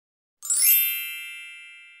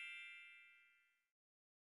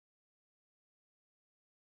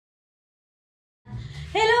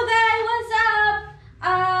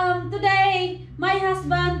my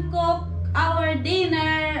husband cooked our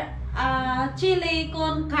dinner, chili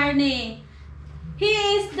con carne. He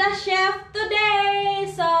is the chef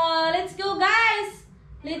today. So let's go, guys.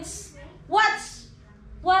 Let's watch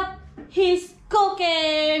what he's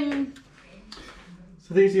cooking.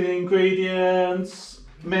 So these are the ingredients: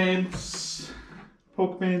 mince,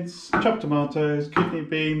 pork mince, chopped tomatoes, kidney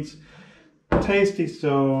beans, tasty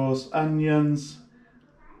sauce, onions,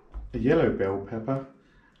 a yellow bell pepper,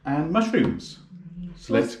 and mushrooms.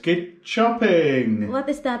 So let's get chopping. What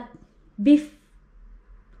is that? Beef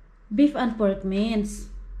and pork mince.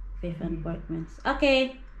 Beef and pork mince.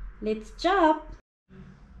 Okay, let's chop.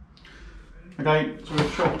 Okay, so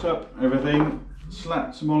we've chopped up everything,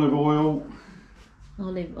 slapped some olive oil.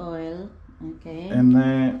 Olive oil, okay. In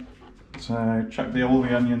there. So chuck all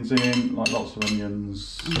the onions in, like lots of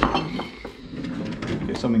onions.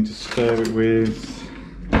 Get something to stir it with.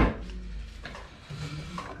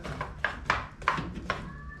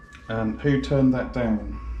 And who turned that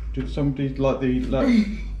down? Did somebody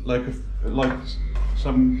like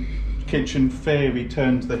some kitchen fairy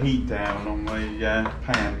turned the heat down on the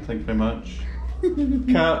pan? Thank you very much.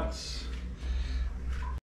 Cuts.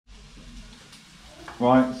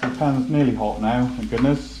 Right, so the pan's nearly hot now, thank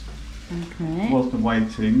goodness. Okay. Whilst I'm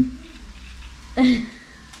waiting,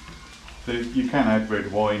 so you can add red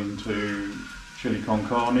wine to chili con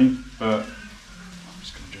carne, but I'm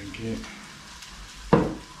just going to drink it.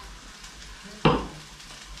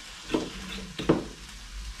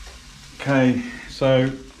 Okay,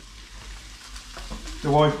 so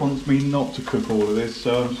the wife wants me not to cook all of this,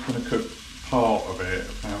 so I'm just going to cook part of it,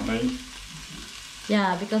 apparently.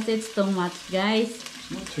 Yeah, because it's too much, guys.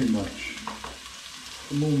 It's not too much.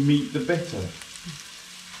 The more meat, the better.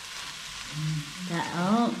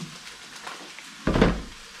 Oh.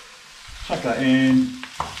 Chuck that in,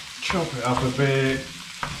 chop it up a bit.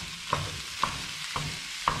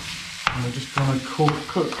 And we're just going to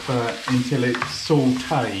cook that until it's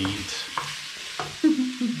sautéed.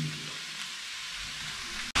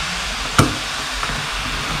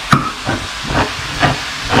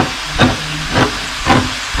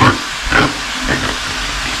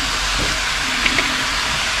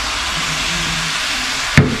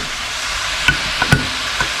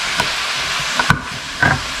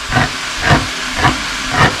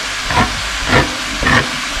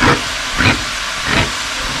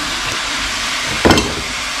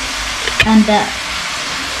 And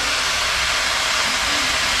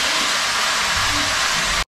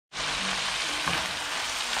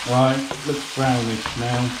right, looks brownish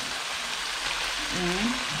now.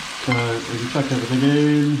 yeah. So we can chuck everything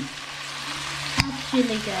in. Hot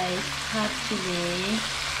chili, guys. Hot chili.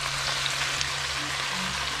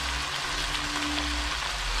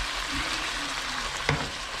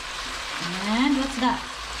 And what's that?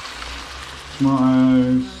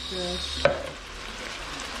 Tomatoes,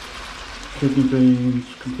 kidney beans,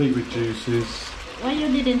 complete with juices. Why you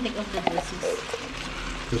didn't take off the juices?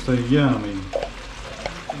 Because they're yummy.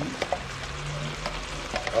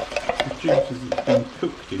 The juices have been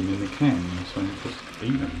cooked in the can, so I'm just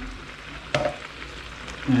eat them.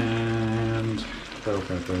 And bell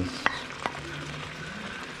peppers.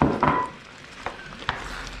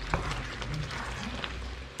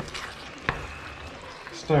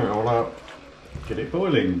 Stir it all up, get it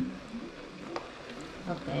boiling.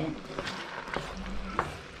 Okay.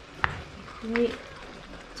 Wait,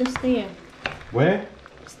 just there. Where?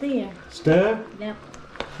 There. Stir? Yep.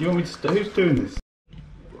 You want me to stir? Who's doing this?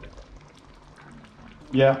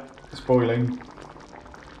 Yeah, it's boiling.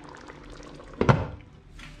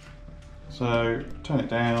 So turn it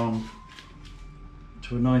down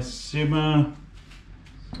to a nice simmer.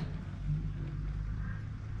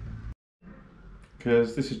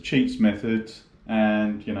 Because this is Cheat's method,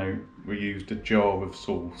 and you know, we used a jar of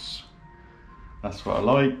sauce. That's what I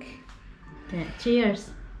like. Okay, cheers.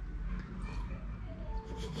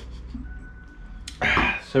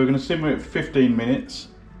 So we're going to simmer it for 15 minutes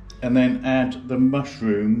and then add the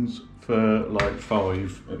mushrooms for like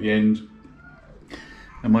 5 at the end.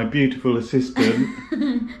 And my beautiful assistant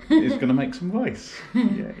is going to make some rice.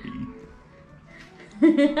 Yay.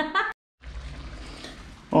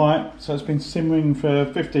 Alright, so it's been simmering for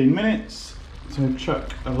 15 minutes. So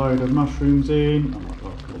chuck a load of mushrooms in.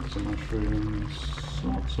 Oh, lots of mushrooms,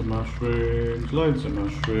 lots of mushrooms, loads of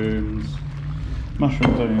mushrooms.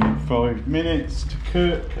 Mushrooms only need 5 minutes to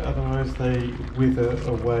cook, otherwise they wither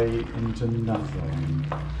away into nothing.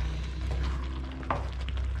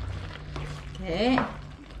 Okay.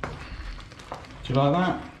 Do you like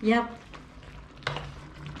that? Yep.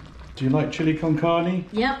 Do you like chili con carne?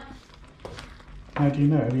 Yep. How do you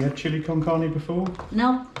know? Have you had chili con carne before?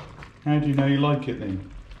 Nope. How do you know you like it then?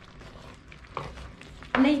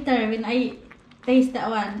 Later, when I taste that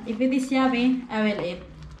one, if it is yummy, I will eat.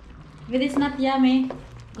 If it is not yummy,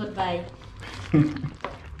 goodbye.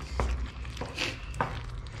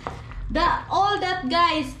 All that,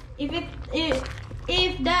 guys.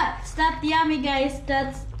 If that's not yummy, guys,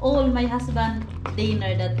 that's all my husband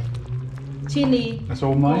dinner. That chili. That's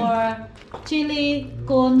all mine? Or chili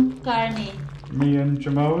con carne. Me and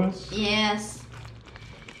Jamoa's? Yes.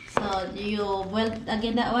 So you boil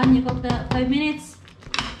again that one. You cook the 5 minutes.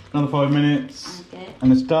 Another 5 minutes. Okay.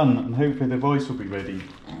 And it's done. And hopefully the voice will be ready.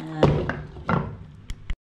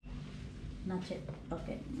 Not yet.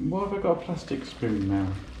 Okay. Why have I got a plastic spoon now?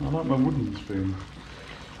 I like my wooden spoon.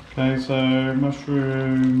 Okay, so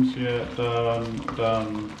mushrooms, yeah, done,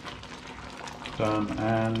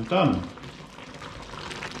 and done.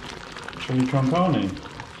 Chili con carne.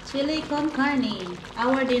 Chili con carne.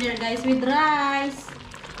 Our dinner, guys, with rice.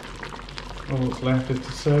 All what's left is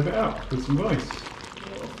to serve it up with some rice.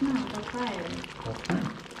 Yes, no, the fire. Okay.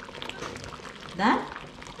 That?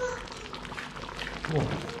 Oh.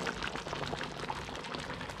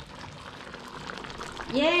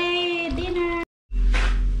 Yay, dinner.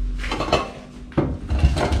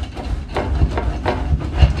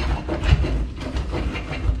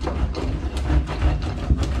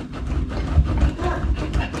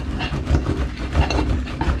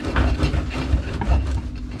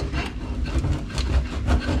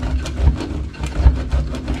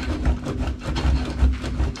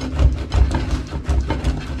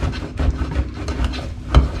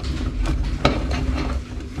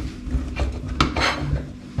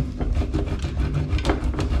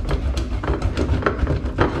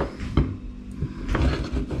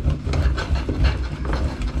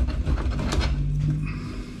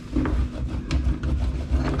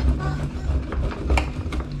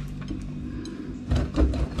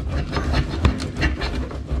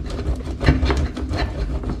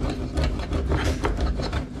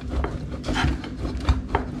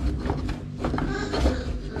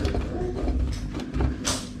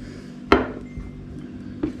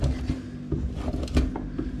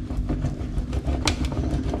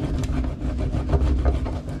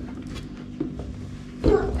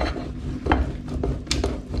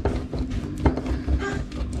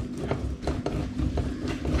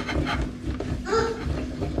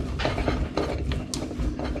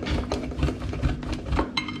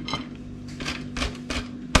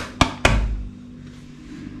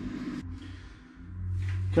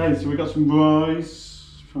 Okay, so we got some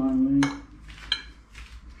rice, finally.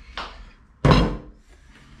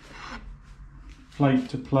 Plate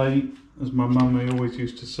to plate, as my mummy always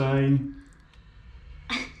used to say.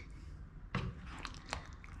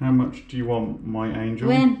 How much do you want, my angel?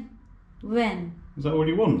 When? Is that all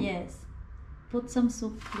you want? Yes. Put some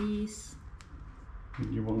soup, please.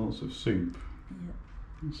 You want lots of soup?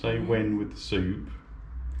 Yeah. Say when with the soup.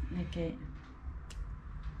 Okay.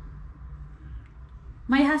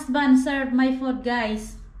 My husband served my food,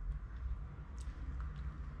 guys.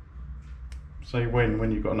 Say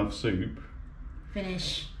when you've got enough soup.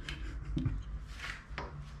 Finish.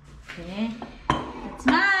 Okay. That's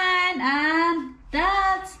mine and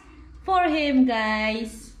that's for him,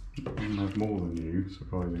 guys. I have more than you,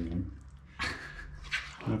 surprisingly.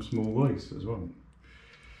 I have small waist as well.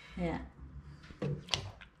 Yeah.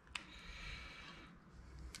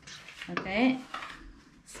 Okay.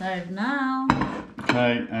 Serve now.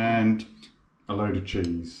 Okay, and a load of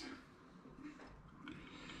cheese.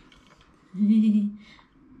 Do you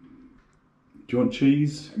want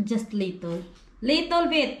cheese? Just little. Little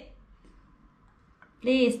bit.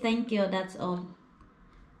 Please, thank you. That's all.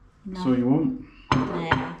 No. That's all you want?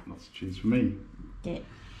 Yeah. Lots of cheese for me. Okay.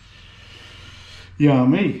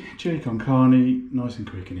 Yummy. Chili con carne, nice and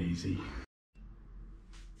quick and easy.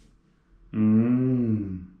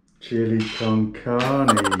 Mmm. Chili con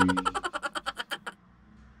carne.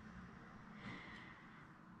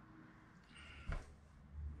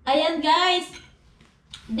 Ayan, guys.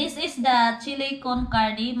 This is the chili con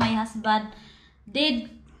carne. My husband did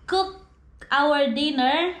cook our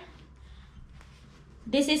dinner.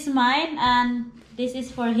 This is mine and this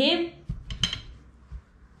is for him.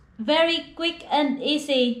 Very quick and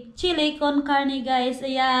easy chili con carne, guys.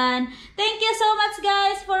 Ayan. Thank you so much,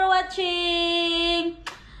 guys, for watching.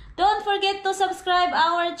 Don't forget to subscribe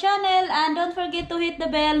our channel and don't forget to hit the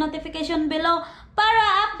bell notification below para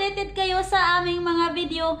updated kayo sa aming mga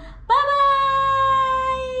video. Bye-bye!